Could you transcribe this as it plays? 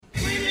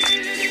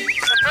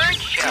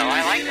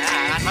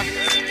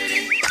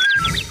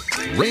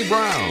Ray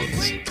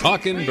Brown's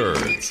Talkin'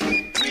 Birds.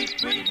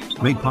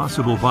 Made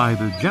possible by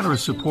the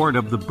generous support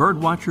of the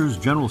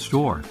Birdwatchers General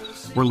Store,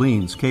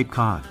 Orleans, Cape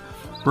Cod.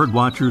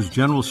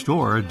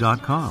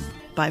 Birdwatchersgeneralstore.com.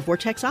 By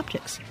Vortex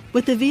Optics,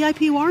 with the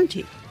VIP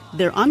warranty,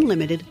 their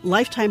unlimited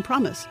lifetime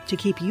promise to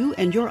keep you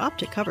and your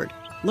optic covered.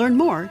 Learn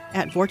more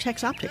at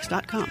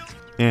vortexoptics.com.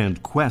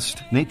 And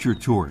Quest Nature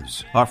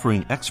Tours,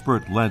 offering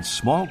expert-led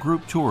small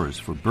group tours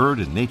for bird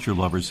and nature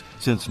lovers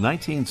since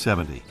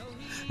 1970.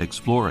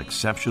 Explore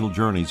exceptional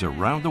journeys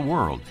around the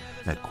world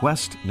at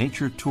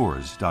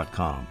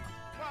questnaturetours.com.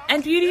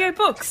 And Beautyo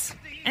Books,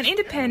 an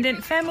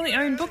independent,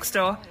 family-owned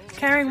bookstore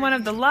carrying one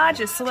of the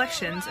largest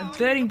selections of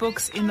birding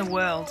books in the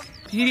world.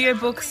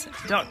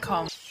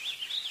 BeautyOBooks.com.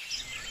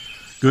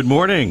 Good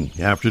morning,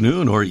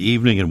 afternoon, or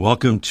evening, and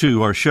welcome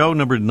to our show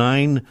number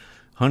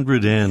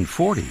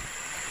 940.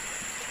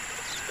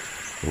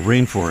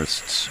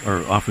 Rainforests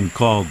are often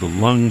called the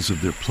lungs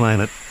of the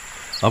planet,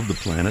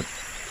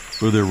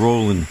 for their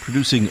role in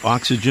producing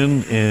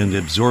oxygen and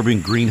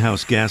absorbing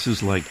greenhouse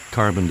gases like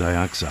carbon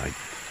dioxide.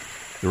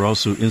 They're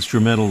also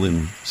instrumental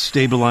in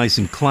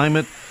stabilizing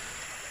climate,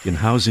 in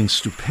housing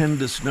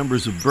stupendous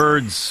numbers of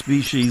birds,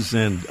 species,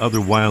 and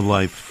other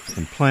wildlife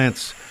and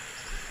plants,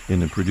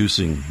 and in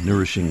producing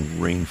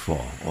nourishing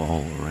rainfall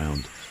all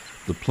around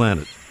the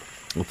planet.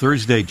 Well,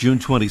 Thursday, June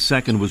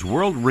 22nd, was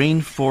World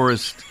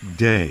Rainforest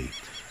Day.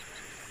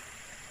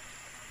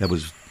 That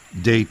was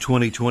Day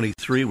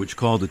 2023, which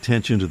called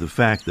attention to the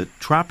fact that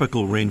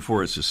tropical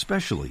rainforests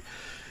especially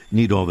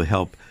need all the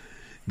help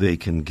they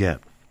can get.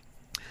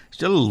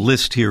 Just a little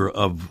list here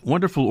of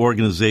wonderful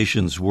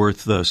organizations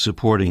worth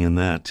supporting in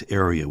that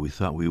area. We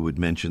thought we would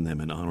mention them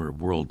in honor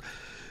of World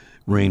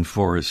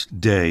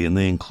Rainforest Day, and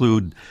they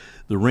include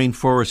the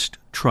Rainforest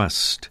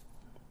Trust,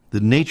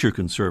 the Nature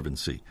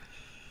Conservancy,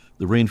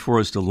 the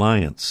Rainforest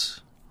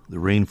Alliance, the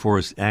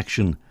Rainforest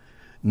Action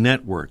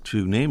Network,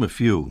 to name a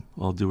few,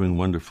 all doing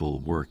wonderful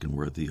work and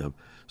worthy of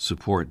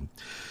support.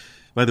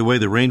 By the way,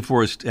 the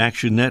Rainforest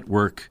Action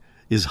Network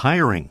is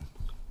hiring.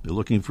 They're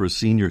looking for a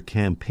senior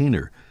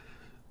campaigner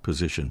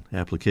position.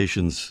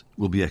 Applications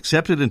will be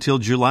accepted until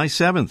July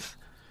 7th.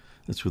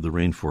 That's for the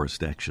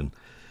Rainforest Action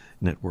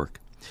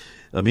Network.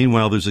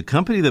 Meanwhile, there's a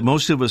company that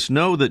most of us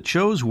know that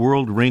chose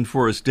World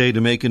Rainforest Day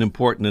to make an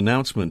important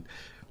announcement.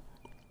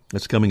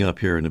 That's coming up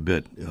here in a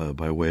bit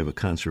by way of a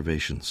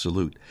conservation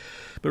salute.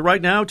 But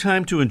right now,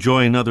 time to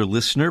enjoy another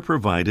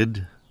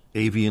listener-provided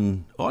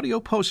Avian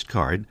Audio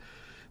Postcard,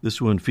 this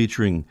one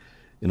featuring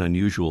an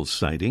unusual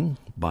sighting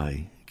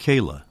by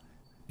Kayla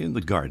in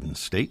the Garden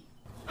State.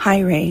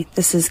 Hi, Ray.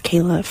 This is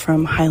Kayla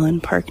from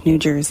Highland Park, New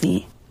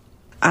Jersey.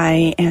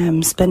 I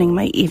am spending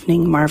my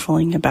evening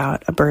marveling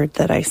about a bird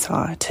that I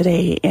saw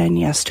today and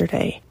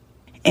yesterday,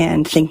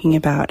 and thinking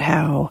about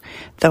how,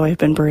 though I've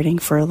been birding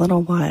for a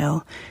little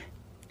while,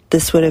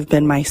 this would have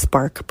been my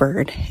spark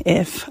bird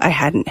if I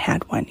hadn't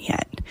had one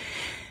yet.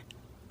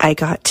 I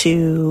got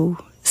to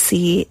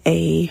see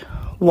a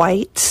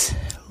white,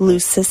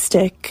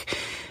 leucistic,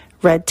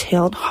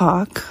 red-tailed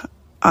hawk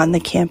on the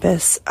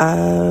campus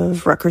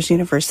of Rutgers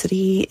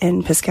University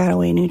in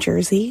Piscataway, New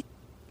Jersey.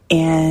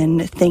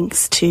 And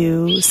thanks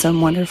to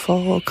some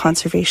wonderful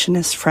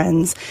conservationist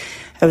friends,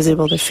 I was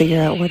able to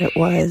figure out what it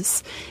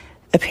was.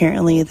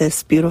 Apparently,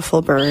 this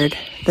beautiful bird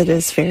that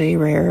is very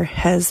rare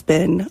has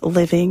been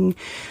living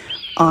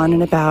on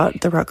and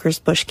about the Rutgers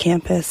Bush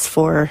campus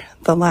for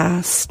the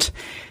last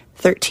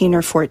 13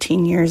 or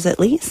 14 years at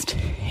least.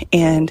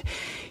 And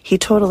he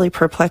totally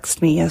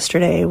perplexed me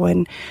yesterday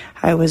when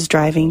I was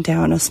driving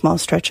down a small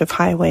stretch of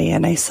highway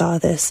and I saw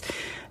this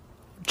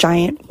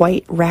giant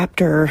white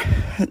raptor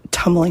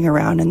tumbling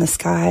around in the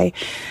sky,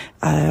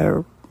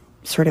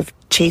 sort of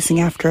chasing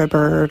after a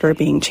bird or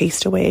being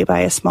chased away by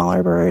a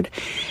smaller bird.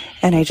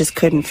 And I just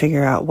couldn't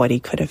figure out what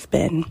he could have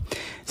been.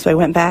 So I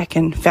went back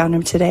and found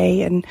him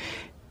today and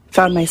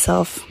found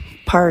myself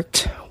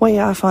parked way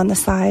off on the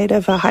side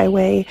of a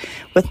highway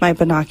with my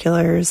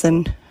binoculars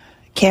and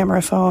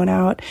camera phone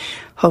out,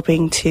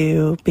 hoping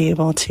to be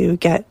able to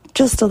get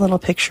just a little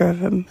picture of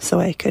him so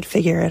I could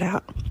figure it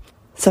out.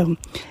 So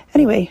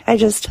anyway, I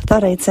just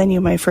thought I'd send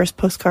you my first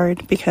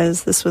postcard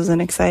because this was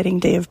an exciting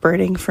day of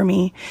birding for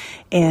me.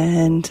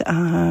 And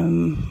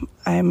I'm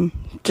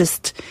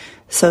just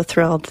so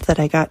thrilled that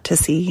I got to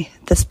see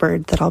this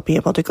bird that I'll be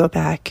able to go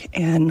back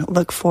and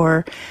look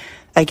for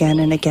again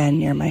and again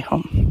near my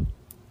home.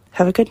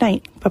 Have a good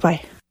night.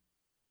 Bye-bye.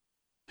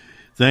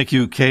 Thank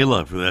you,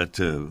 Kayla, for that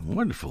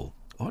wonderful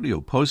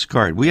audio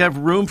postcard. We have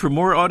room for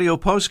more audio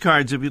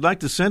postcards. If you'd like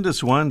to send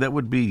us one, that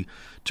would be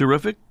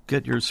terrific.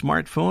 Get your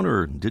smartphone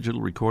or digital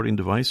recording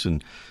device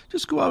and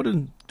just go out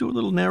and do a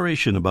little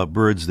narration about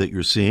birds that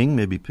you're seeing.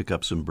 Maybe pick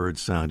up some bird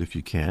sound if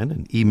you can,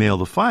 and email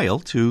the file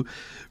to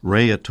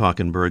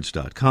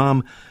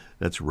ray@talkinbirds.com.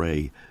 That's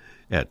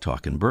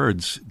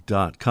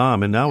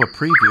ray@talkinbirds.com. And now a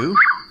preview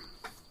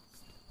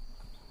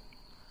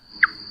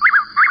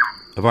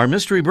of our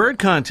mystery bird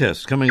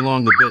contest coming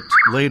along a bit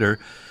later.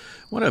 I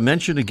want to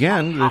mention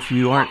again that if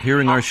you aren't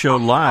hearing our show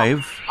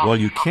live, well,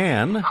 you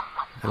can.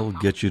 That'll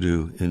get you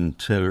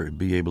to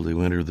be able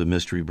to enter the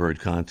Mystery Bird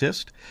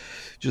Contest.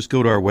 Just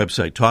go to our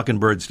website,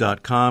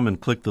 talkingbirds.com,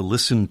 and click the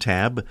Listen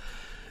tab,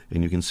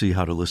 and you can see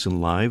how to listen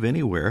live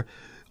anywhere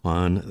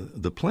on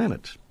the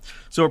planet.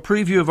 So a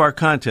preview of our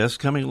contest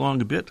coming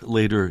along a bit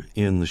later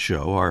in the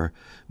show. Our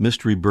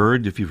mystery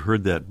bird, if you've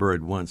heard that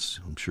bird once,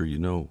 I'm sure you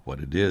know what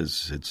it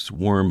is. It's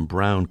warm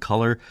brown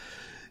color.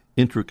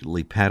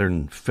 Intricately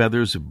patterned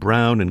feathers of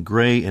brown and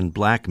gray and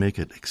black make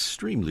it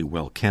extremely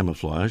well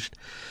camouflaged.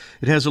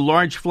 It has a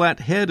large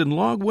flat head and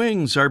long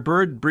wings. Our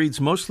bird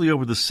breeds mostly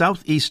over the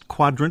southeast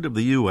quadrant of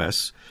the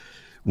U.S.,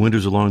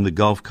 winters along the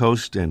Gulf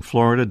Coast and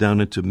Florida down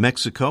into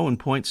Mexico and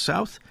points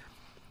south.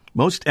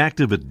 Most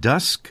active at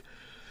dusk,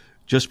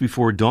 just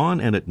before dawn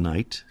and at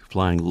night,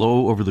 flying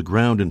low over the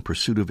ground in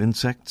pursuit of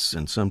insects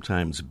and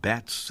sometimes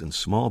bats and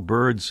small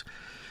birds,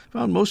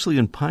 found mostly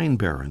in pine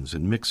barrens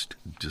and mixed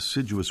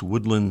deciduous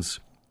woodlands.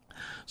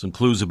 Some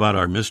clues about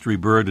our mystery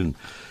bird and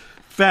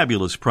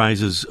fabulous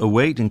prizes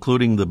await,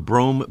 including the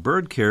Brome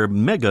Bird Care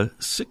Mega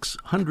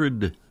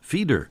 600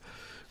 feeder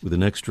with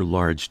an extra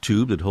large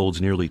tube that holds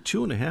nearly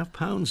 2.5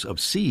 pounds of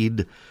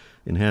seed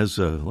and has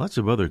lots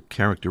of other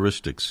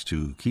characteristics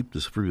to keep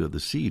the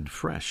seed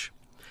fresh.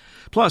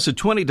 Plus a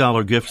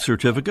 $20 gift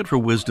certificate for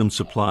Wisdom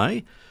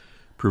Supply,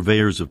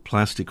 purveyors of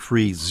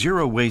plastic-free,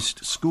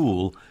 zero-waste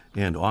school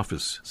and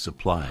office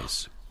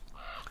supplies.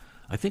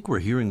 I think we're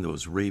hearing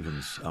those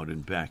ravens out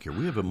in back here.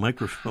 We have a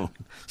microphone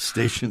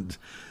stationed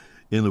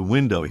in the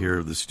window here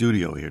of the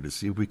studio here to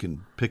see if we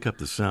can pick up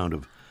the sound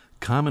of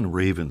common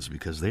ravens,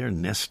 because they are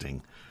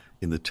nesting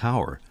in the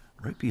tower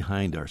right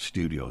behind our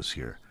studios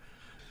here.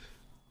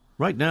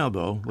 Right now,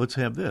 though, let's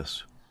have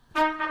this.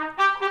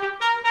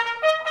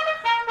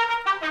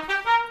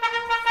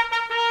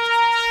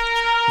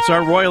 It's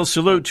our royal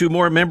salute to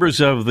more members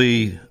of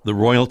the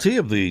royalty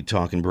of the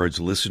Talking Birds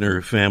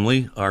listener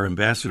family, our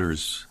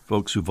ambassadors,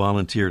 folks who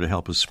volunteer to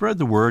help us spread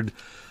the word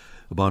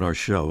about our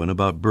show and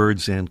about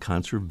birds and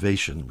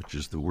conservation, which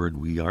is the word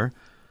we are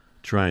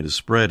trying to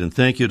spread. And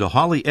thank you to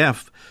Holly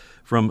F.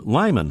 from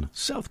Lyman,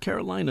 South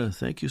Carolina.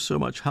 Thank you so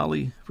much,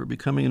 Holly, for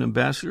becoming an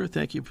ambassador.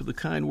 Thank you for the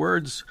kind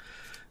words.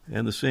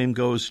 And the same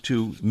goes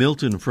to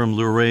Milton from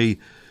Luray,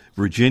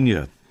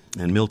 Virginia.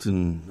 And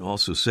Milton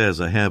also says,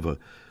 I have a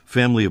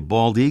family of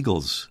bald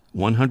eagles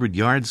 100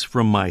 yards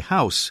from my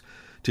house.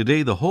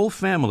 Today, the whole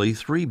family,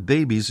 3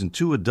 babies and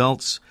 2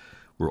 adults,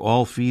 were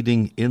all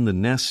feeding in the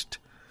nest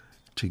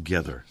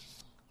together.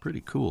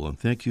 Pretty cool. And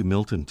thank you,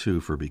 Milton,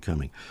 too, for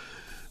becoming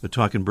a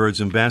Talking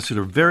Birds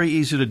ambassador. Very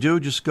easy to do.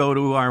 Just go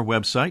to our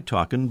website,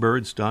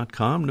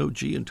 talkingbirds.com, no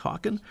G in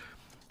talking,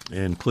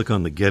 and click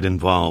on the Get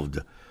Involved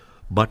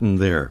button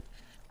there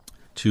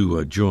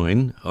to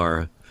join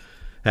our,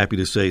 happy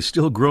to say,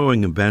 still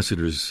growing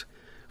ambassadors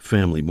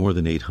family, more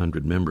than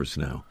 800 members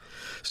now.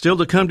 Still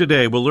to come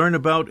today, we'll learn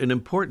about an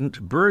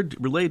important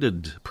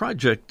bird-related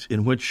project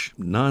in which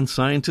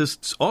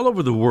non-scientists all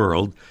over the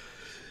world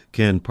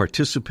can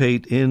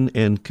participate in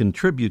and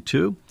contribute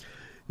to.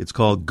 It's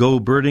called Go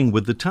Birding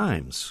with the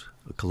Times,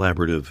 a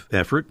collaborative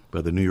effort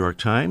by the New York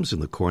Times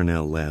and the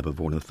Cornell Lab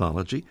of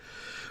Ornithology.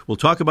 We'll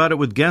talk about it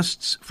with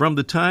guests from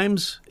the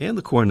Times and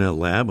the Cornell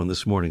Lab on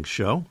this morning's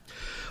show.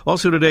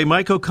 Also today,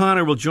 Mike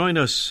O'Connor will join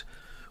us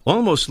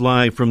almost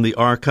live from the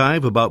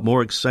archive about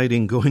more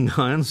exciting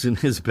going-ons in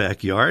his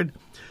backyard.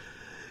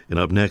 And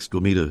up next,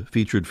 we'll meet a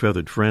featured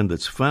feathered friend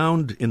that's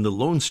found in the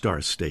Lone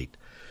Star State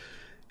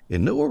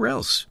and nowhere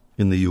else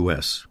in the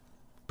U.S.,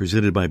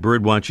 presented by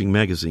Birdwatching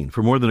Magazine.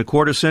 For more than a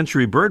quarter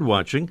century,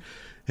 Birdwatching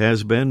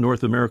has been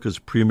North America's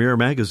premier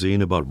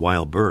magazine about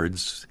wild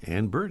birds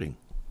and birding.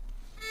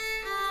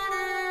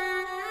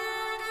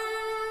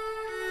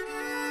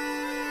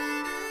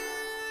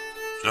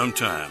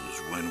 Sometimes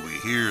when we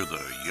hear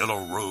the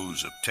yellow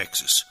rose of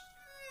Texas,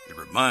 it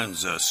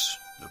reminds us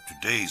of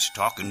today's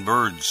Talking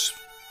Birds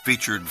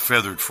featured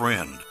feathered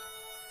friend.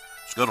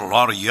 It's got a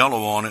lot of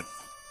yellow on it,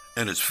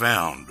 and it's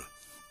found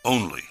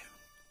only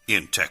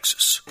in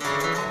Texas.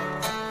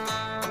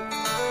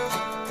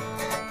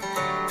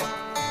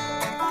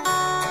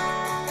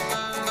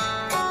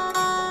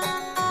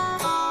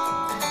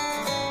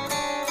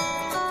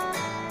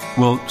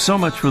 Well, so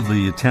much for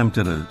the attempt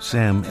at a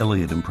Sam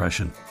Elliott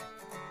impression.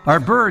 Our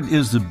bird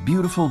is the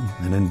beautiful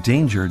and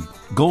endangered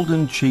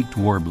golden-cheeked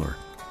warbler,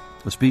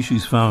 a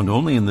species found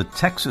only in the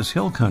Texas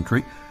Hill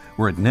Country,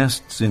 where it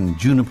nests in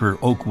juniper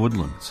oak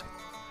woodlands.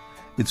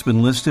 It's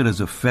been listed as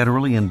a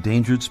federally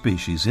endangered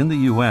species in the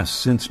U.S.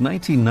 since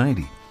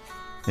 1990,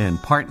 and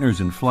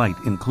Partners in Flight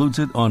includes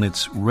it on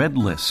its red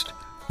list,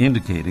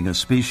 indicating a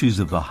species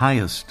of the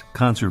highest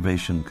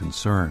conservation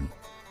concern.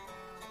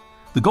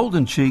 The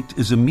golden-cheeked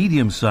is a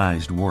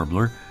medium-sized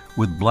warbler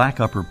with black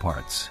upper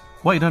parts,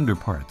 white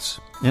underparts,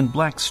 and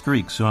black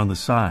streaks on the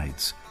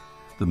sides.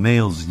 The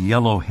male's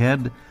yellow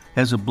head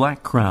has a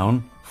black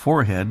crown,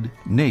 forehead,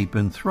 nape,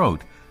 and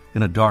throat,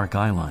 and a dark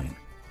eyeline.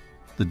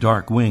 The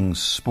dark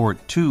wings sport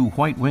 2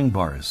 white wing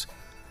bars.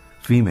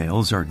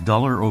 Females are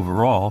duller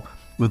overall,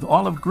 with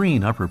olive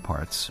green upper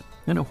parts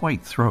and a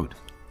white throat.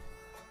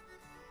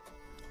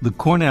 The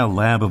Cornell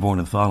Lab of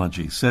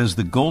Ornithology says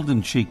the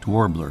golden-cheeked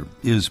warbler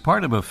is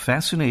part of a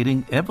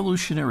fascinating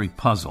evolutionary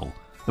puzzle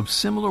of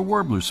similar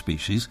warbler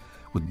species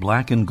with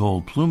black and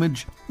gold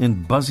plumage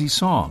and buzzy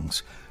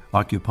songs,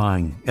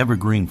 occupying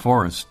evergreen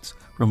forests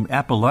from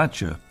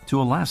Appalachia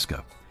to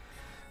Alaska.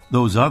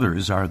 Those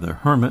others are the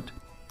hermit,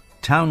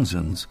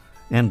 Townsend's,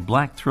 and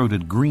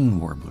black-throated green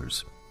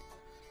warblers.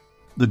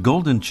 The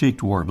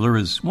golden-cheeked warbler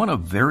is one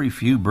of very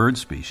few bird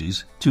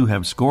species to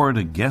have scored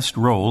a guest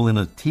role in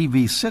a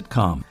TV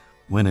sitcom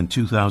when in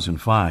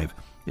 2005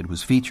 it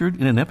was featured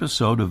in an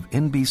episode of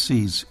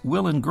NBC's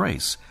Will and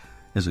Grace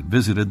as it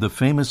visited the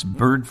famous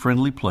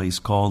bird-friendly place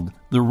called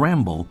The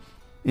Ramble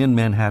in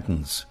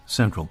Manhattan's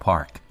Central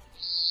Park.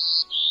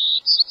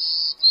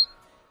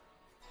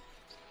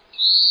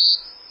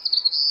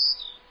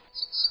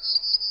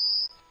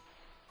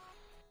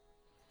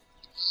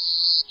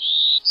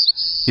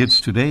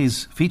 It's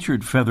today's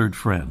featured feathered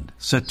friend,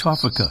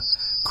 Setophaca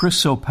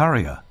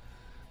chrysoparia,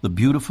 the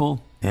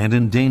beautiful and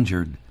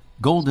endangered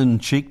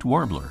golden-cheeked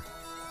warbler.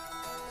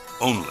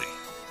 Only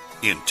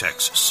in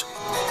Texas.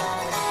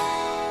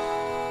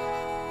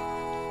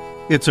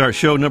 It's our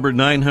show number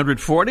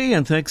 940,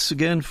 and thanks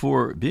again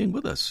for being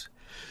with us.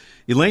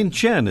 Elaine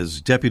Chen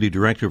is Deputy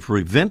Director for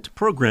Event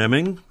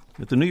Programming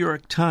at the New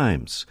York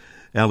Times.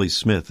 Allie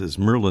Smith is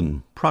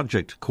Merlin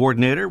Project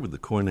Coordinator with the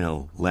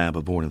Cornell Lab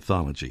of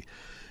Ornithology.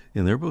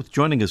 And they're both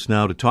joining us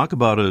now to talk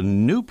about a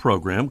new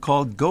program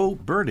called Go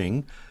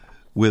Birding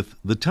with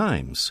the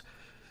Times,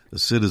 a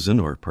citizen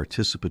or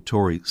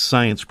participatory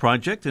science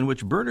project in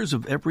which birders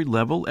of every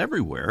level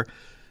everywhere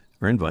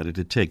are invited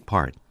to take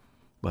part.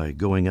 By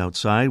going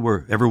outside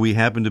wherever we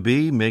happen to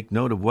be, make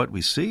note of what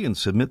we see, and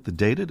submit the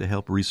data to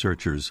help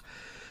researchers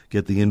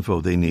get the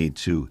info they need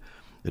to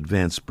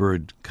advance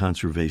bird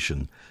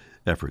conservation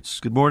efforts.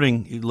 Good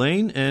morning,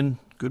 Elaine, and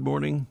good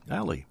morning,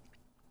 Allie.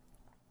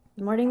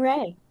 Good morning,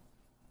 Ray.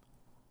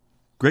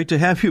 Great to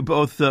have you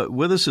both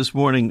with us this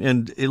morning.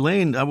 And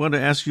Elaine, I want to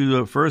ask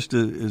you first,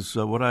 is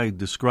what I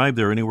described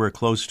there anywhere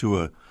close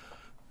to a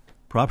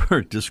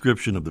proper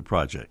description of the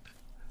project?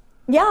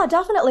 Yeah,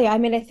 definitely. I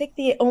mean, I think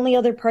the only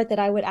other part that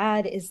I would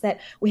add is that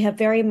we have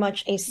very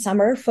much a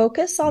summer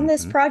focus on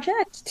this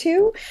project,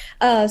 too.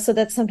 So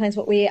that's sometimes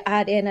what we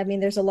add in. I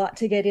mean, there's a lot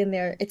to get in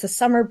there. It's a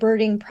summer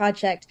birding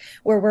project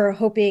where we're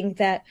hoping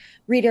that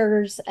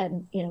readers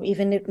and,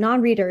 even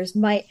non-readers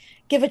might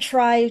give a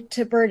try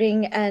to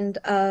birding and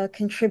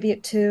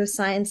contribute to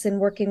science and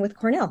working with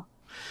Cornell.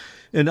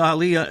 And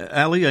Allie,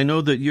 I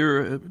know that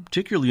you're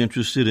particularly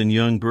interested in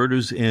young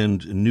birders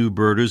and new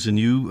birders, and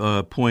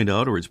you point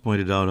out, or it's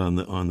pointed out on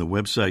the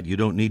website, you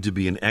don't need to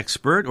be an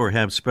expert or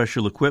have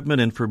special equipment.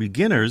 And for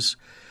beginners,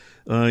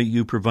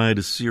 you provide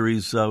a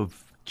series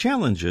of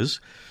challenges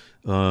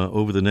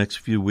over the next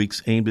few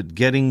weeks aimed at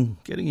getting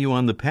you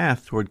on the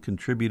path toward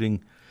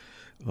contributing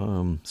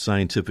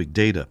scientific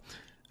data.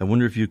 I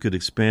wonder if you could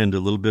expand a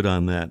little bit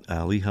on that,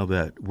 Allie, how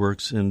that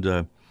works,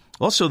 and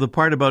also the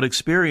part about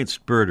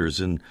experienced birders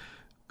and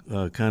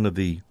kind of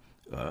the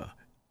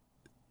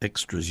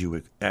extras you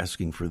were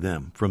asking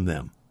from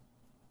them.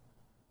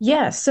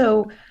 Yeah,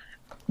 so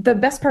the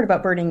best part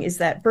about birding is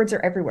that birds are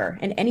everywhere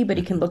and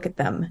anybody can look at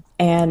them.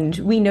 And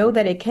we know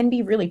that it can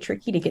be really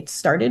tricky to get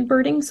started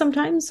birding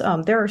sometimes.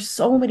 There are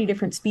so many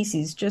different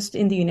species just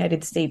in the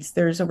United States.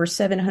 There's over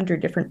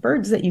 700 different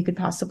birds that you could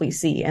possibly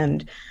see.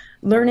 And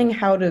learning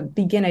how to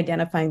begin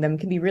identifying them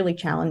can be really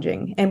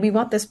challenging. And we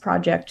want this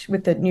project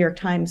with the New York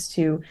Times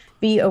to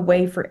be a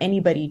way for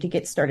anybody to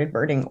get started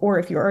birding, or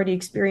if you're already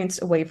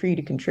experienced, a way for you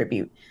to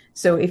contribute.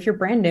 So if you're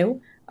brand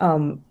new,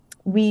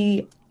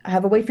 we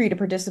have a way for you to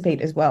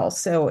participate as well.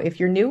 So if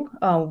you're new,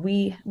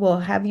 we will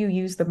have you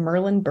use the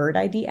Merlin Bird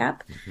ID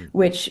app,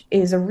 which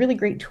is a really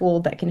great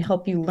tool that can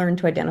help you learn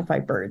to identify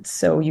birds.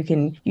 So you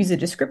can use a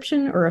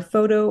description or a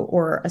photo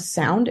or a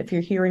sound if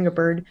you're hearing a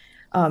bird.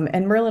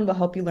 And Merlin will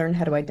help you learn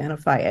how to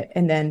identify it.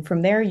 And then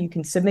from there, you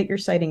can submit your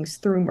sightings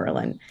through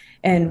Merlin.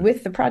 And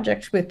with the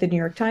project with the New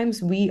York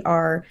Times, we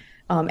are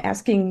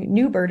asking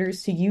new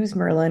birders to use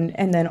Merlin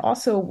and then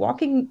also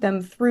walking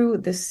them through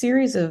this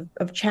series of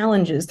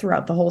challenges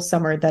throughout the whole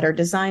summer that are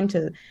designed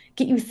to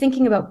get you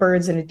thinking about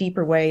birds in a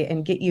deeper way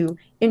and get you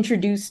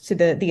introduced to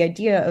the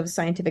idea of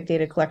scientific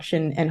data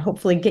collection and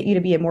hopefully get you to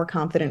be a more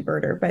confident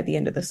birder by the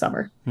end of the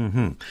summer.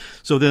 Mm-hmm.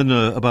 So then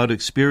about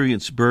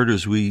experienced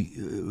birders,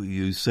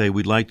 you say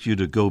we'd like you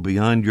to go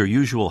beyond your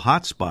usual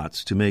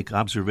hotspots to make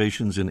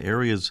observations in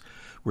areas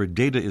where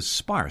data is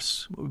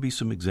sparse. What would be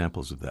some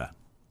examples of that?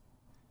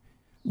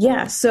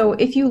 Yeah, so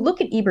if you look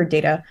at eBird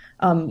data,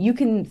 you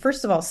can,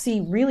 first of all,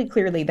 see really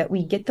clearly that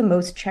we get the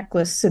most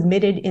checklists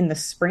submitted in the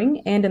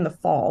spring and in the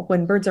fall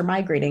when birds are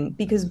migrating,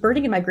 because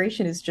birding and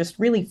migration is just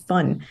really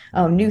fun.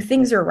 New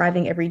things are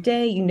arriving every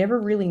day. You never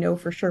really know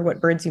for sure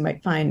what birds you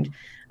might find.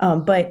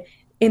 But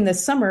in the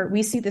summer,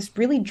 we see this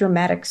really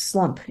dramatic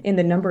slump in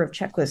the number of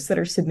checklists that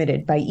are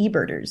submitted by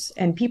eBirders,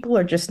 and people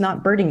are just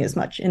not birding as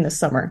much in the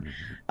summer.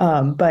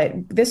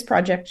 But this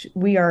project,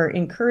 we are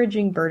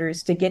encouraging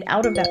birders to get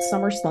out of that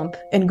summer slump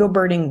and go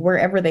birding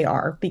wherever they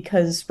are,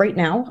 because right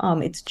now,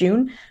 it's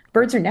June,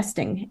 birds are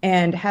nesting,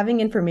 and having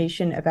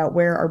information about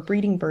where our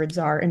breeding birds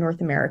are in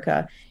North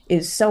America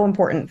is so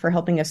important for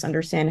helping us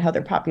understand how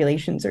their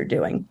populations are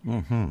doing.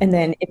 And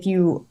then if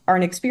you are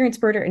an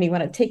experienced birder and you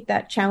want to take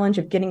that challenge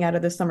of getting out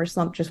of the summer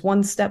slump just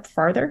one step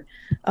farther,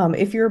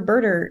 if you're a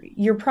birder,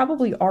 you're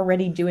probably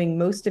already doing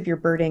most of your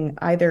birding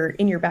either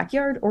in your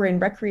backyard or in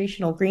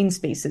recreational green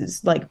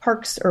spaces like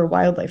parks or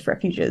wildlife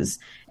refuges.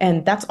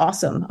 And that's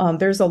awesome.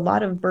 There's a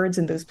lot of birds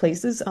in those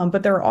places,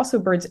 but there are also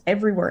birds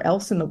everywhere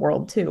else in the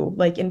world too,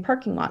 like in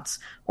parking lots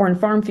or in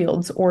farm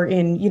fields or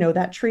in,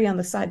 that tree on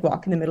the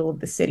sidewalk in the middle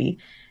of the city.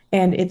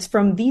 And it's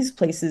from these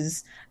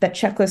places that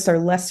checklists are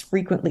less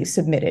frequently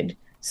submitted.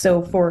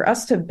 So for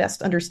us to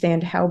best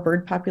understand how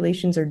bird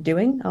populations are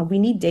doing, we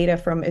need data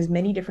from as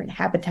many different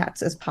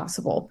habitats as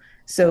possible.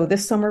 So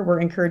this summer, we're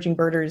encouraging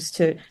birders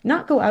to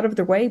not go out of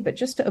their way, but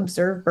just to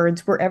observe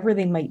birds wherever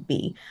they might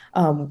be,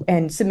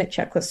 and submit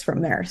checklists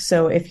from there.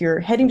 So if you're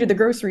heading to the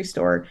grocery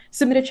store,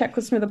 submit a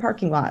checklist from the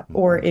parking lot.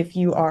 Or if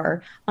you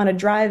are on a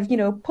drive,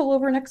 pull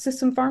over next to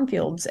some farm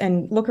fields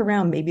and look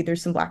around. Maybe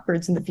there's some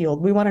blackbirds in the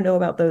field. We want to know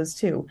about those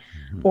too.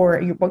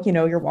 Or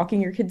you're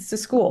walking your kids to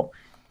school.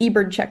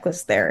 eBird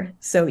checklist there.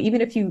 So even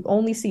if you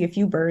only see a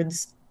few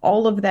birds,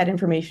 all of that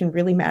information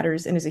really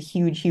matters and is a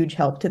huge, huge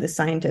help to the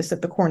scientists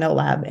at the Cornell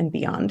lab and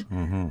beyond.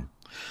 And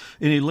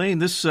Elaine,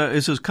 this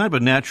is kind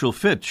of a natural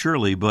fit,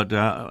 surely, but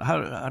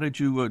how did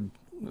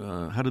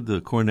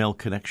the Cornell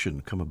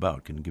connection come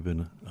about? Can you give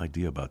an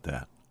idea about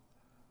that?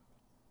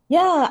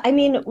 Yeah, I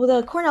mean, with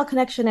the Cornell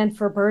connection and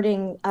for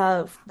birding,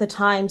 the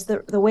times,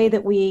 the way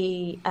that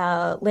we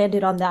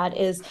landed on that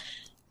is,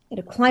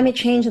 climate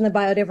change and the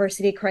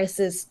biodiversity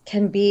crisis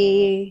can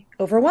be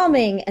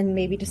overwhelming and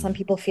maybe to some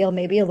people feel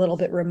maybe a little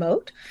bit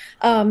remote.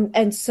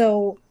 And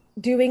so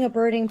doing a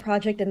birding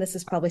project, and this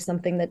is probably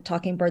something that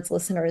Talking Birds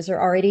listeners are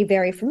already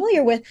very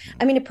familiar with,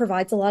 it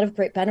provides a lot of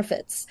great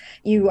benefits.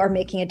 You are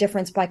making a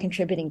difference by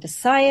contributing to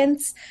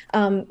science.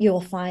 You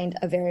will find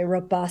a very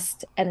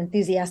robust and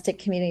enthusiastic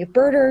community of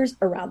birders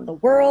around the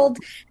world,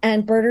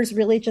 and birders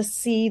really just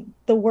see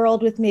the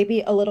world with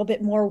maybe a little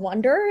bit more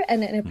wonder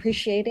and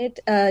appreciate it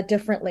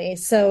differently.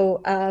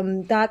 So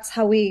that's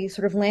how we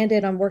sort of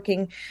landed on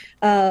working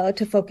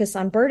to focus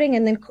on birding.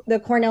 And then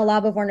the Cornell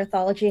Lab of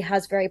Ornithology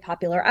has very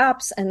popular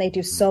apps, and they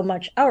do so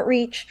much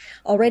outreach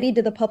already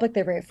to the public.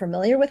 They're very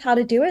familiar with how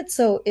to do it.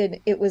 So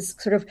it was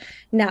sort of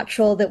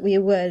natural that we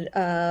would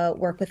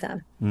work with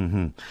them.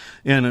 And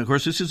of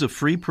course, this is a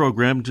free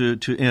program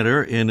to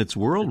enter, and it's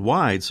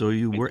worldwide. So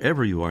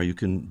wherever you are, you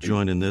can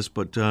join in this.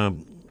 But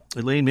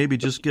Elaine, maybe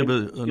just give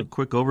a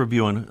quick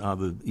overview on how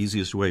the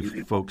easiest way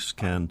folks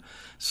can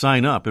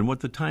sign up and what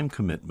the time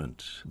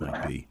commitment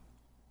might be.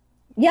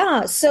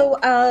 Yeah, so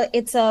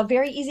it's a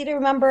very easy to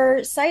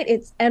remember site.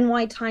 It's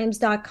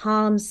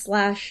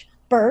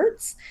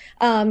nytimes.com/birds.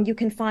 You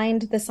can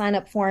find the sign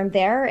up form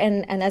there.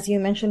 And as you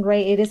mentioned,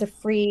 Ray, it is a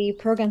free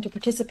program to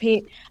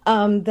participate.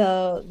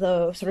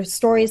 The sort of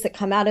stories that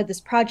come out of this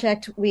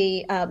project,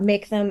 we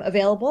make them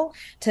available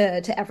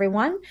to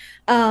everyone.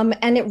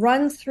 And it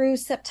runs through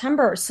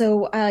September.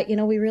 So,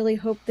 we really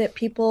hope that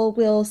people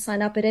will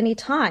sign up at any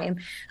time.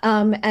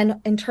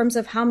 And in terms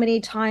of how many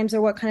times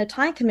or what kind of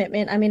time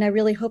commitment, I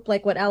really hope,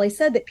 like what Ali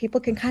said, that people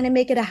can kind of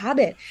make it a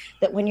habit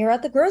that when you're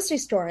at the grocery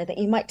store, that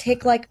you might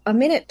take like a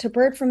minute to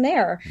bird from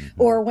there,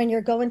 or when you're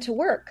going to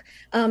work,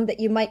 that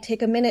you might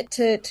take a minute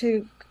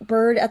to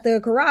bird at the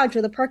garage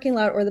or the parking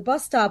lot or the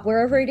bus stop,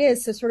 wherever it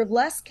is. So sort of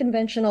less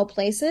conventional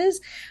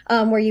places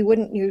where you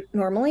wouldn't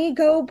normally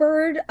go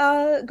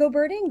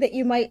birding, that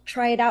you might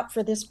try it out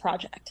for this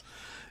project.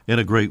 And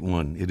a great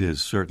one it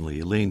is, certainly.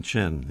 Elaine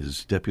Chen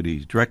is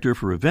Deputy Director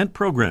for Event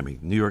Programming,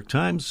 New York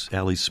Times.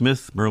 Ali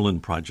Smith, Merlin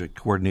Project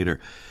Coordinator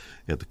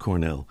at the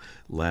Cornell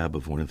Lab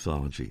of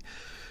Ornithology.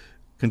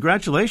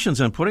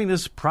 Congratulations on putting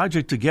this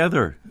project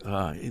together,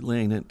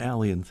 Elaine and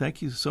Ali, and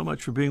thank you so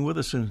much for being with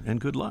us, and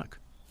good luck.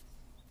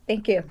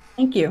 Thank you.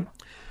 Thank you.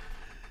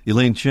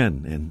 Elaine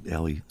Chen and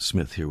Ali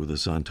Smith here with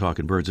us on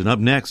Talking Birds. And up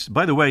next,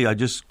 by the way, I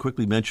just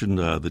quickly mentioned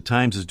the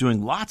Times is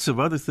doing lots of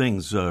other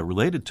things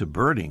related to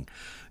birding,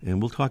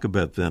 and we'll talk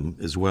about them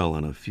as well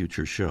on a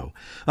future show.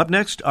 Up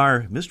next,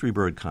 our Mystery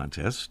Bird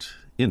Contest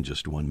in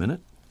just 1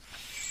 minute.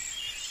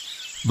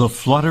 The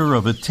flutter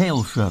of a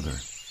tail feather,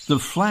 the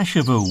flash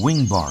of a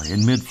wing bar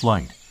in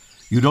mid-flight.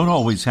 You don't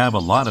always have a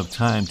lot of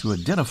time to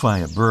identify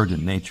a bird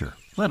in nature,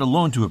 let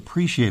alone to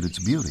appreciate its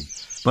beauty.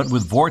 But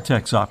with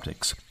Vortex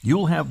Optics,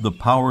 you'll have the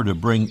power to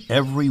bring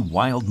every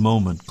wild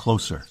moment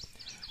closer.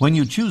 When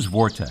you choose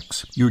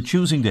Vortex, you're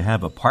choosing to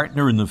have a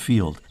partner in the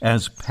field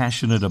as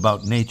passionate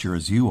about nature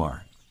as you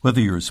are.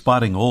 Whether you're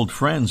spotting old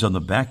friends on the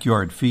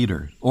backyard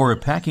feeder or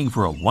packing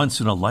for a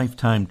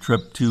once-in-a-lifetime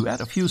trip to add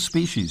a few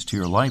species to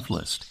your life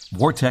list,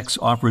 Vortex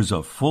offers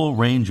a full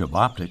range of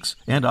optics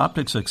and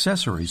optics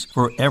accessories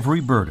for every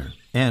birder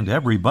and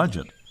every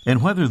budget.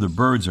 And whether the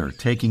birds are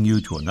taking you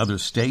to another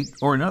state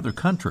or another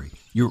country,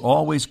 you're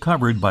always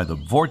covered by the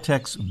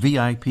Vortex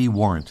VIP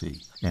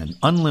warranty, an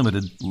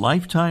unlimited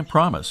lifetime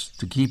promise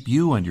to keep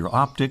you and your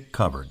optic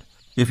covered.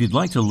 If you'd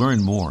like to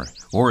learn more,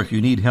 or if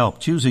you need help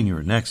choosing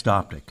your next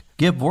optic,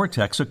 give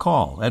Vortex a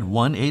call at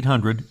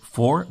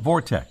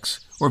 1-800-4VORTEX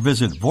or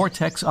visit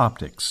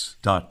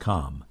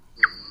vortexoptics.com.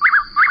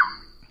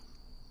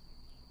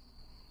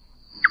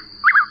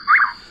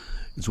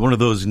 It's one of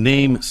those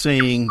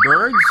name-saying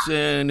birds,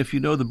 and if you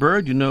know the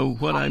bird, you know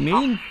what I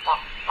mean.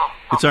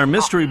 It's our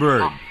mystery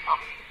bird.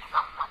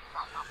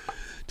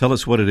 Tell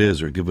us what it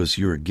is, or give us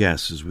your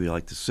guess, as we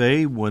like to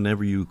say,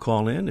 whenever you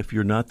call in. If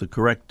you're not the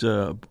correct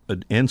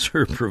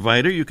answer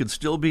provider, you could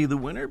still be the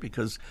winner,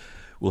 because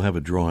we'll have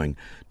a drawing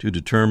to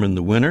determine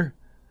the winner,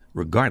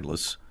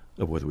 regardless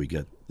of whether we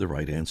get the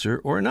right answer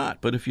or not.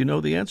 But if you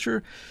know the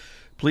answer,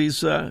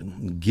 please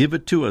give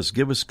it to us.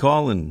 Give us a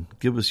call and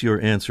give us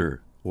your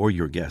answer or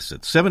your guess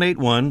at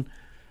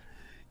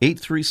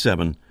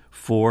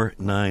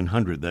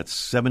 781-837-4900. That's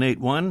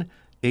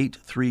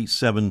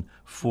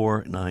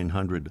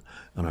 781-837-4900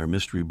 on our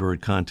Mystery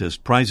Bird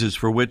Contest. Prizes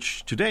for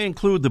which today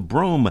include the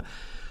Brome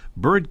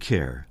Bird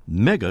Care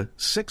Mega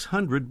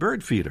 600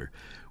 Bird Feeder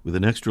with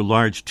an extra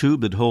large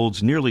tube that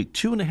holds nearly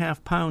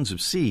 2.5 pounds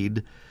of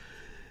seed.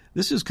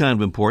 This is kind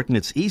of important.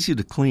 It's easy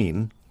to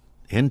clean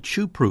and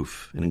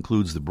chew-proof. It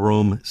includes the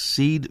Brome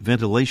Seed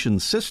Ventilation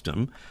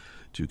System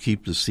to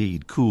keep the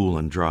seed cool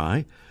and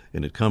dry,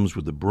 and it comes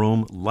with the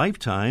Brome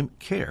Lifetime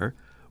Care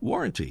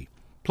Warranty.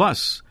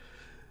 Plus,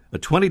 a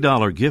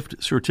 $20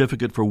 gift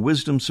certificate for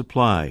Wisdom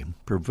Supply,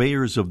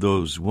 purveyors of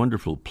those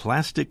wonderful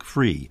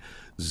plastic-free,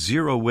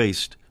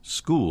 zero-waste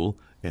school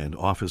and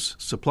office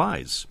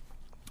supplies.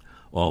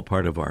 All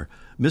part of our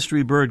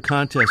Mystery Bird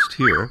Contest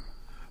here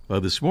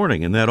this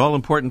morning. And that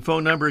all-important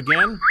phone number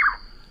again,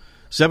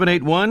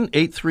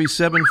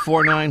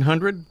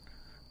 781-837-4900.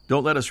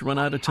 Don't let us run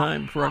out of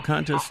time for our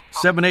contest.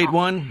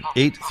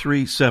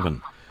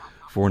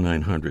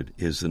 781-837-4900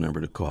 is the number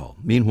to call.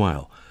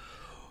 Meanwhile,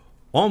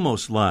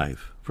 almost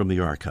live from the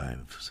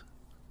archives,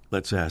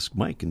 let's ask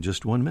Mike in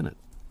just 1 minute.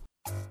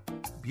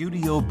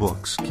 Beautyo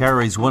Books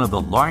carries one of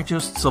the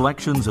largest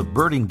selections of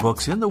birding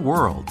books in the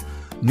world.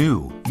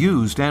 New,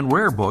 used, and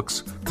rare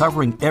books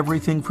covering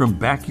everything from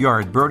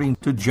backyard birding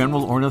to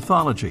general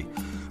ornithology,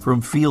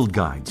 from field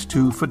guides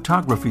to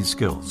photography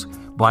skills,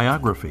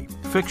 biography,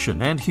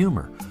 fiction, and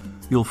humor.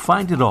 You'll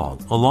find it all,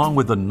 along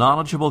with the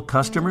knowledgeable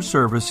customer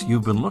service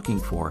you've been looking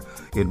for,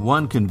 in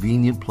one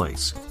convenient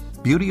place.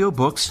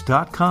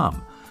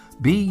 BeautyOBooks.com.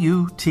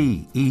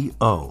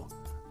 B-U-T-E-O.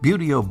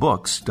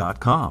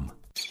 BeautyOBooks.com.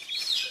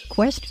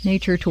 Quest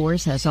Nature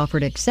Tours has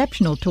offered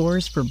exceptional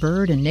tours for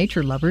bird and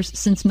nature lovers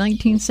since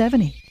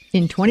 1970.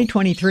 In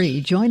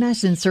 2023, join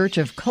us in search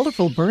of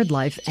colorful bird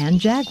life and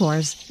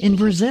jaguars in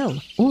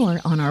Brazil or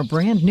on our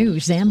brand new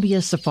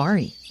Zambia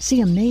Safari. See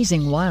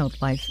amazing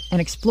wildlife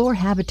and explore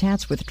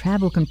habitats with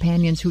travel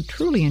companions who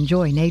truly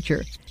enjoy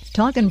nature.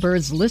 Talkin'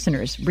 Birds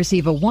listeners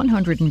receive a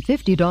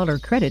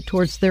 $150 credit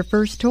towards their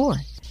first tour.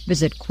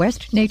 Visit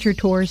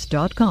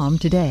questnaturetours.com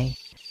today.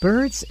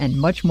 Birds and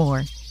much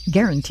more.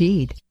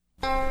 Guaranteed.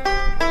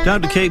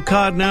 Down to Cape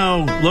Cod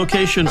now,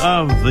 location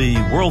of the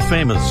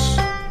world-famous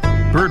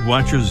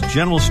Birdwatchers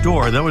General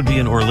Store. That would be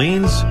in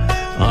Orleans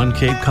on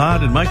Cape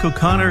Cod. And Mike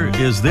O'Connor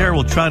is there.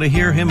 We'll try to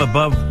hear him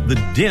above the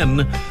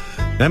din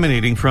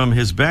emanating from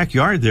his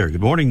backyard there.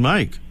 Good morning,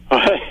 Mike.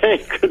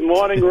 Hey, good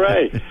morning,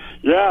 Ray.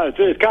 Yeah,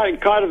 it's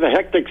kind of a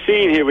hectic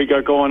scene here we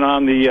got going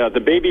on.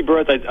 The baby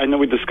birds, I know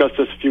we discussed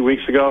this a few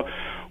weeks ago,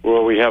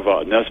 where we have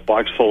a nest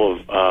box full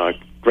of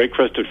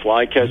great-crested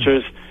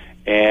flycatchers.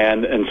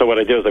 And so what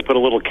I did is I put a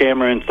little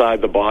camera inside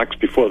the box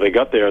before they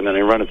got there, and then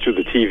I run it through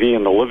the TV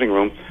in the living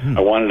room.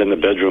 I wanted it in the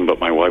bedroom, but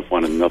my wife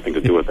wanted nothing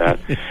to do with that.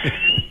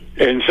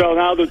 And so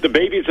now that the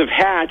babies have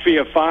hatched, we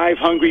have 5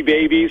 hungry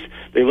babies.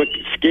 They look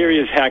scary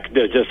as heck.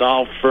 They're just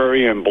all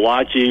furry and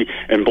blotchy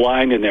and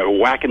blind, and they're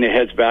whacking their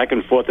heads back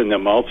and forth, and their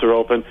mouths are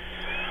open.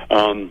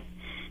 And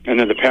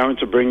then the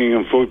parents are bringing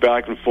them food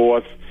back and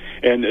forth.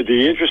 And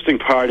the interesting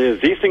part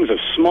is these things are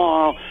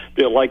small.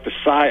 They're like the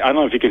size. I don't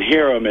know if you can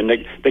hear them, and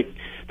they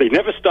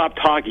never stop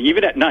talking,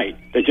 even at night.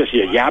 They just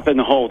yapping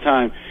the whole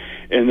time.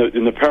 And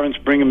the parents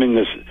bring them in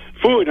this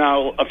food.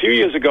 Now, a few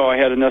years ago, I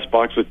had a nest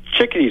box with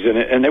chickadees in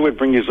it, and they would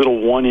bring these little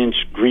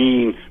 1-inch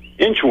green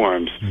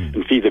inchworms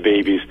and feed the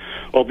babies.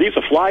 Well, these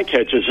are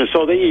flycatchers, and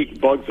so they eat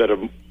bugs that are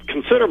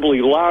considerably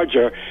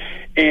larger,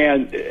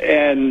 and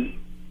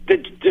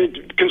they're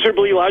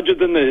considerably larger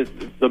than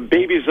the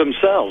babies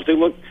themselves.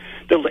 I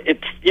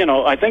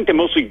think they're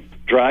mostly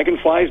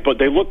dragonflies, but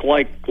they look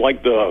like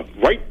the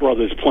Wright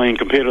brothers plane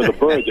compared to the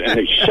birds, and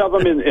they shove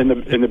them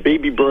in the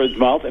baby bird's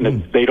mouth,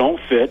 and they don't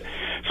fit.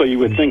 So you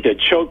would think they'd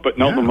choke, but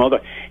no, the mother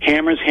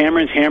hammers,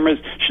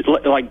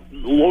 like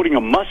loading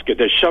a musket.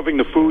 They're shoving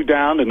the food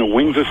down, and the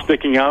wings are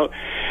sticking out,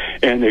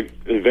 and they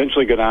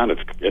eventually go down.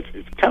 It's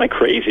kind of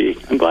crazy.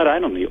 I'm glad I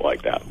don't eat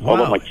like that,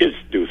 although my kids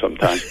do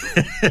sometimes.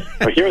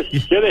 But here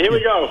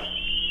we go.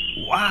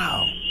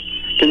 Wow.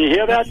 Can you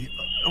hear that?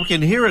 We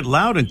can hear it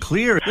loud and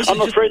clear.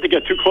 I'm afraid to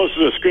get too close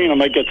to the screen. I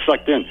might get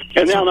sucked in.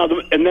 And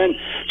and then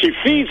she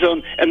feeds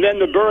them, and then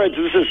the birds.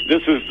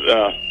 This is.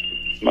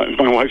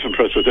 My wife's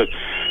impressed with this.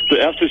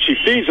 After she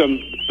feeds them,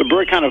 the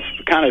bird kind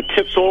of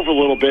tips over a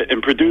little bit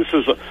and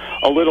produces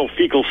a little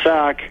fecal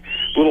sac,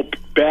 little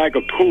bag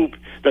of poop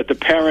that the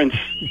parents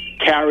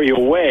carry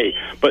away.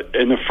 But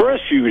in the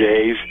first few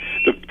days,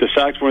 the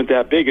sacs weren't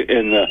that big,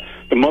 and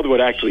the mother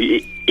would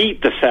actually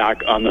eat the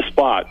sac on the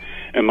spot.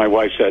 And my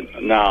wife said,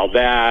 "Now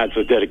that's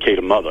a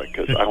dedicated mother,"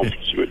 because I don't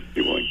think she would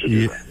be willing to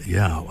do that.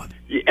 Yeah.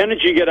 The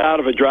energy you get out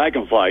of a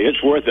dragonfly,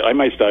 it's worth it. I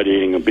might start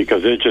eating them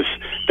because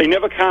they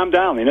never calm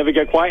down. They never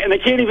get quiet, and they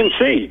can't even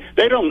see.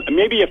 They don't.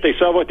 Maybe if they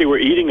saw what they were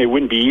eating, they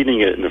wouldn't be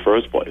eating it in the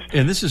first place.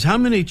 And this is how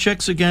many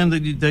chicks again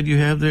that you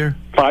have there?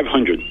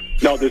 500.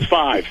 No, there's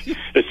 5.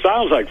 It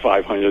sounds like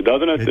 500,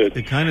 doesn't it?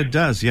 It kind of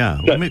does,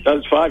 yeah.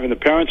 That's 5, and the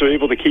parents are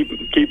able to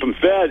keep them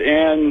fed.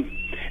 And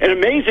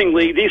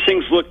amazingly, these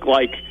things look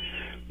like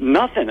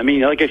nothing. I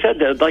mean, like I said,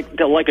 they're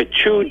like a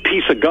chewed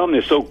piece of gum.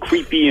 They're so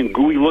creepy and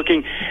gooey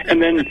looking.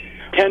 And then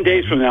 10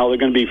 days from now, they're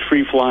going to be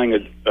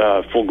free-flying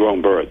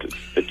full-grown birds.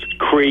 It's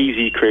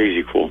crazy,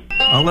 crazy cool.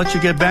 I'll let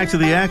you get back to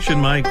the action,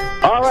 Mike.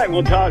 All right,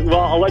 we'll talk. Well,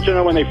 I'll let you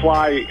know when they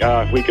fly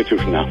a week or 2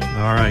 from now.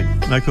 All right.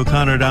 Mike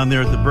O'Connor down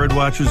there at the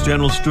Birdwatchers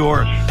General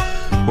Store,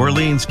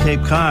 Orleans,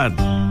 Cape Cod.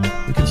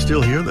 You can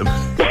still hear them.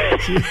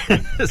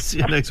 See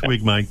you next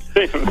week, Mike.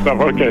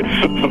 Okay.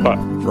 Bye.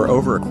 For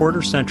over a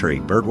quarter century,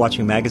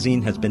 Birdwatching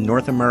Magazine has been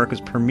North America's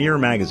premier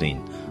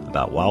magazine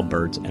about wild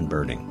birds and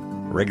birding.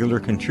 Regular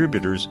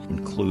contributors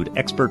include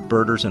expert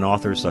birders and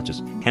authors such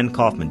as Ken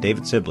Kaufman,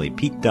 David Sibley,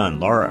 Pete Dunn,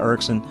 Laura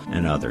Erickson,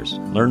 and others.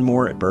 Learn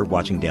more at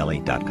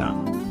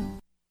birdwatchingdaily.com.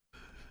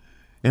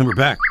 And we're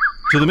back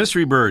to the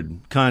Mystery Bird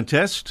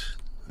Contest.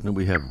 And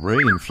we have Ray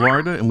in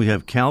Florida, and we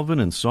have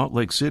Calvin in Salt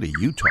Lake City,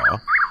 Utah.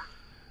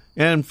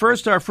 And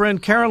first, our friend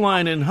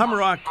Caroline in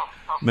Hummerock,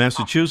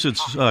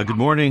 Massachusetts. Good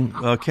morning,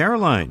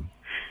 Caroline.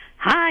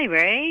 Hi,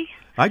 Ray.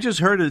 I just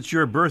heard it's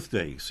your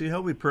birthday. See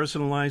how we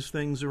personalize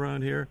things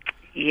around here?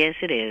 Yes,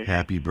 it is.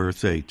 Happy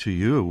birthday to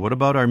you. What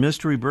about our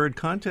Mystery Bird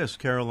Contest,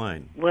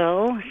 Caroline?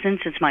 Well,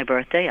 since it's my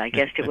birthday, I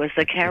guessed it was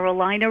the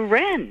Carolina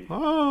Wren.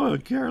 Oh,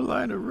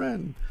 Carolina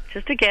Wren.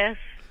 Just a guess.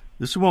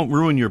 This won't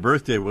ruin your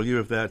birthday, will you,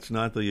 if that's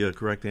not the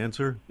correct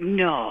answer?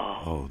 No.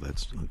 Oh,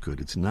 that's good.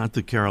 It's not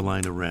the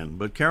Carolina Wren.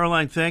 But,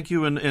 Caroline, thank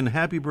you, and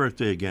happy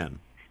birthday again.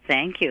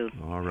 Thank you.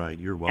 All right,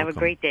 you're welcome. Have a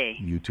great day.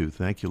 You too,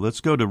 thank you.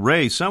 Let's go to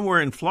Ray, somewhere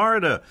in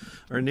Florida,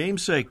 our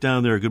namesake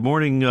down there. Good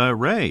morning,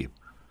 Ray.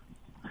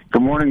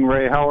 Good morning,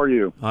 Ray. How are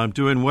you? I'm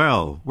doing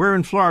well. Where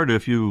in Florida,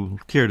 if you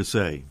care to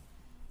say?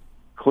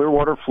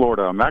 Clearwater,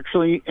 Florida. I'm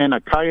actually in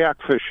a kayak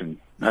fishing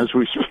as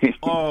we speak.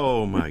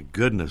 Oh, my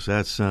goodness.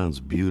 That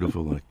sounds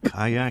beautiful. A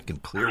kayak in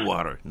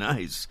Clearwater.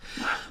 Nice.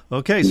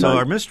 Okay, so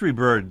our mystery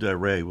bird,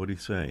 Ray, what do you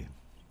say?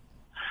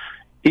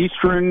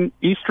 Eastern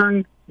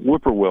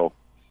whippoorwill.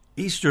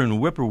 Eastern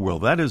whippoorwill.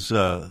 That is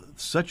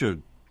such a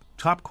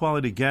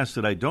top-quality guess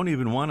that I don't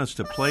even want us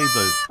to play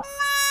the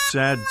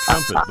sad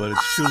trumpet, but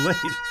it's too late.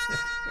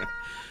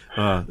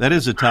 That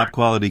is a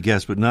top-quality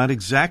guess, but not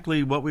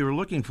exactly what we were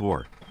looking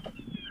for.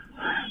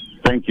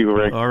 Thank you,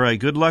 Ray. All right,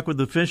 good luck with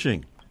the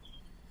fishing.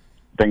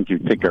 Thank you.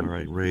 Take care. All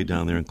right, Ray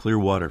down there in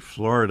Clearwater,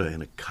 Florida,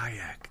 in a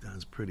kayak.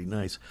 That's pretty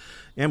nice.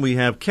 And we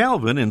have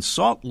Calvin in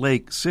Salt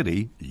Lake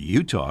City,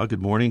 Utah.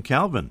 Good morning,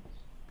 Calvin.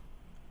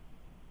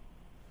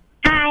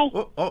 Hi.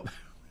 Oh.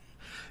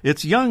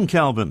 It's young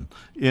Calvin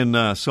in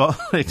Salt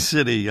Lake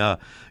City.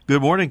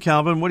 Good morning,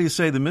 Calvin. What do you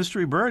say the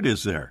mystery bird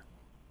is there?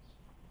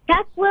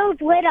 Chuck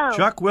Will's widow.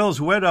 Chuck Will's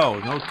widow.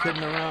 No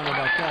kidding around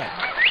about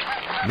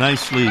that.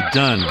 Nicely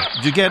done.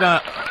 Did you get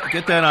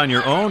that on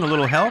your own? A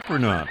little help or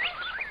not?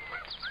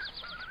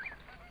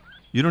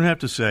 You don't have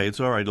to say. It's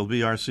all right. It'll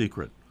be our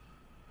secret.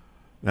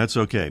 That's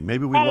okay.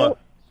 Maybe we will.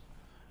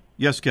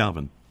 Yes,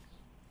 Calvin.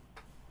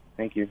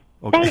 Thank you.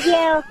 Okay.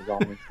 Thank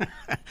you.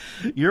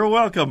 You're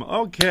welcome.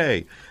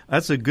 Okay.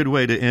 That's a good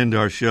way to end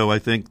our show, I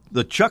think.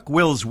 The Chuck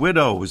Will's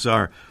widow is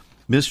our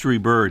mystery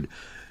bird.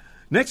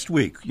 Next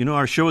week,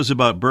 our show is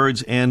about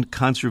birds and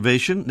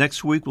conservation.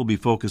 Next week, we'll be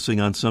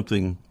focusing on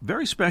something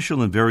very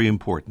special and very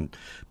important.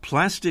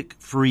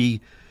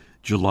 Plastic-free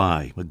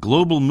July, a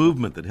global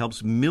movement that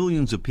helps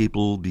millions of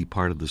people be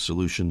part of the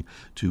solution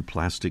to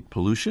plastic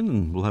pollution.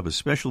 And we'll have a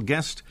special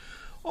guest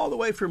all the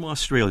way from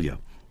Australia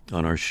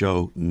on our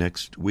show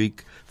next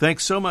week.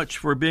 Thanks so much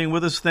for being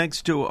with us.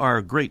 Thanks to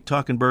our great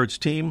Talking Birds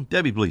team,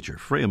 Debbie Bleacher,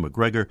 Freya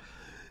McGregor,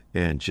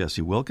 and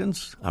Jesse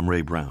Wilkins. I'm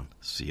Ray Brown.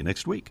 See you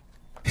next week.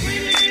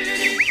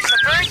 The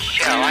Bird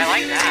Show. I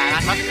like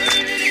that.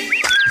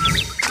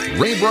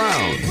 Ray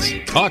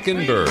Brown's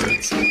Talking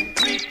Birds.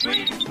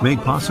 Made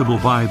possible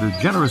by the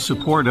generous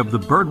support of the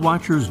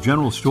Birdwatchers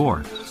General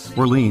Store,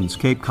 Orleans,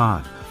 Cape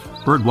Cod.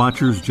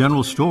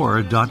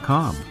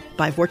 Birdwatchersgeneralstore.com.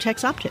 By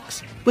Vortex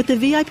Optics. With the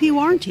VIP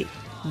warranty.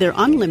 Their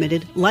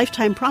unlimited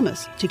lifetime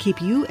promise to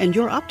keep you and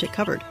your optic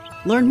covered.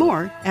 Learn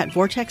more at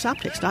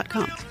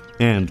vortexoptics.com.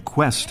 And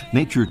Quest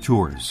Nature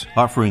Tours,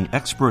 offering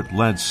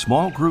expert-led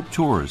small group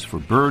tours for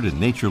bird and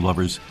nature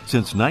lovers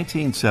since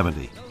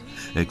 1970.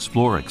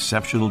 Explore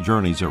exceptional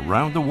journeys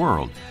around the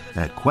world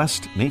at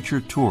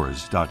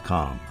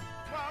questnaturetours.com.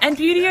 And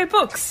Buteo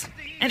Books,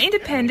 an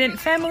independent,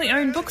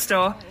 family-owned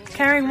bookstore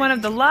carrying one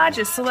of the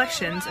largest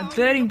selections of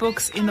birding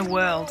books in the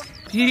world.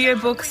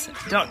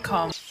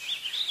 ButeoBooks.com.